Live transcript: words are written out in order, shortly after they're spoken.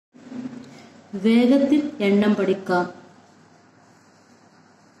വേഗത്തിൽ എണ്ണം പഠിക്കാം,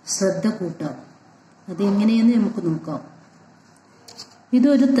 ശ്രദ്ധ കൂട്ടാം. അതെങ്ങനെയെന്ന് നമുക്ക് നോക്കാം.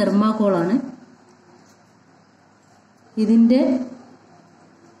 ഇതൊരു തെർമാക്കോളാണ്. ഇതിന്റെ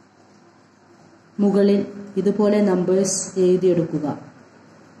മുകളിൽ ഇതുപോലെ നമ്പേഴ്സ് എഴുതിയെടുക്കുക.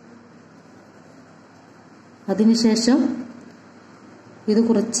 അതിനുശേഷം ഇത്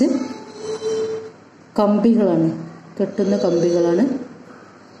കുറച്ച് കമ്പികളാണ്, കെട്ടുന്ന കമ്പികളാണ്.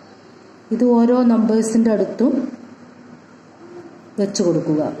 ഇത് ഓരോ നമ്പേഴ്സിന്റെ അടുത്തും വെച്ചു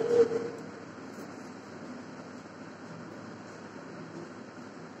കൊടുക്കുക.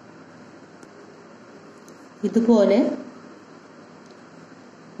 ഇതുപോലെ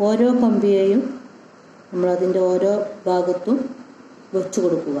ഓരോ കമ്പിയെയും നമ്മൾ അതിൻ്റെ ഓരോ ഭാഗത്തും വെച്ചു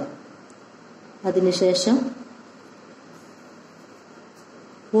കൊടുക്കുക. അതിനുശേഷം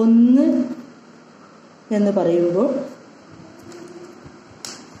 1 എന്ന് പറയുമ്പോൾ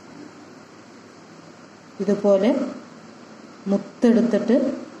ഇതുപോലെ മുത്തെടുത്തിട്ട്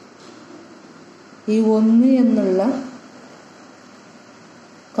ഈ 1 എന്നുള്ള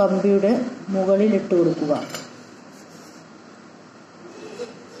കമ്പിയുടെ മുകളിൽ ഇട്ട് കൊടുക്കുക.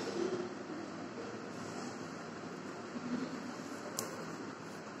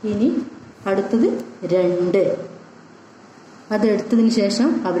 ഇനി അടുത്തത് 2. അതെടുത്തതിന് ശേഷം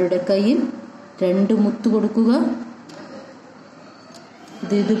അവരുടെ കയ്യിൽ 2 മുത്ത് കൊടുക്കുക.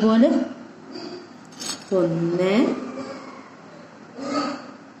 ഇതുപോലെ 1,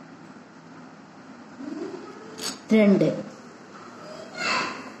 2.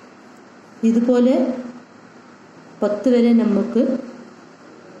 ഇതുപോലെ 10 വരെ നമുക്ക്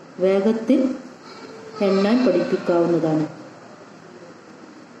വേഗത്തിൽ എണ്ണാൻ പഠിപ്പിക്കാവുന്നതാണ്.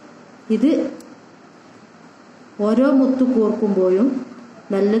 ഇത് ഓരോ മുത്ത് കോർക്കുമ്പോഴും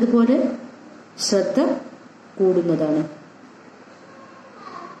നല്ലതുപോലെ ശ്രദ്ധ കൂടുന്നതാണ്.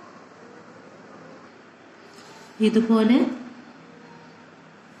 ഇതുപോലെ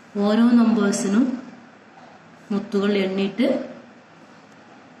ഓരോ നമ്പേഴ്സിനും മുത്തുകൾ എണ്ണിയിട്ട്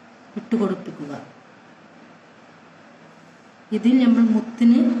ഇട്ടുകൊടുപ്പിക്കുക. ഇതിൽ നമ്മൾ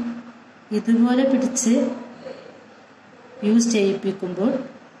മുത്തിന് ഇതുപോലെ പിടിച്ച് യൂസ് ചെയ്യിപ്പിക്കുമ്പോൾ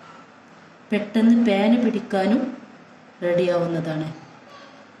പെട്ടെന്ന് പേന പിടിക്കാനും റെഡിയാവുന്നതാണ്.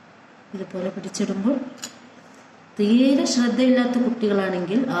 ഇതുപോലെ പിടിച്ചിടുമ്പോൾ തീരെ ശ്രദ്ധയില്ലാത്ത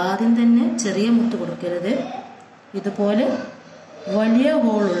കുട്ടികളാണെങ്കിൽ ആദ്യം തന്നെ ചെറിയ മുത്ത് കൊടുക്കരുത്. ഇതുപോലെ വലിയ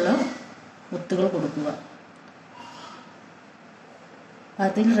ഹോളുള്ള മുത്തുകൾ കൊടുക്കുക.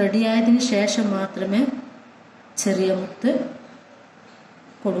 അതിൽ റെഡിയായതിനു ശേഷം മാത്രമേ ചെറിയ മുത്ത്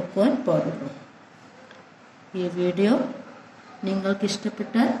കൊടുക്കുവാൻ പാടുള്ളൂ. ഈ വീഡിയോ നിങ്ങൾക്ക്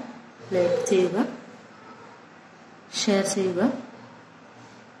ഇഷ്ടപ്പെട്ടാൽ ലൈക്ക് ചെയ്യുക, ഷെയർ ചെയ്യുക,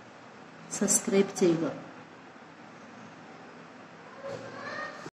 സബ്സ്ക്രൈബ് ചെയ്യുക.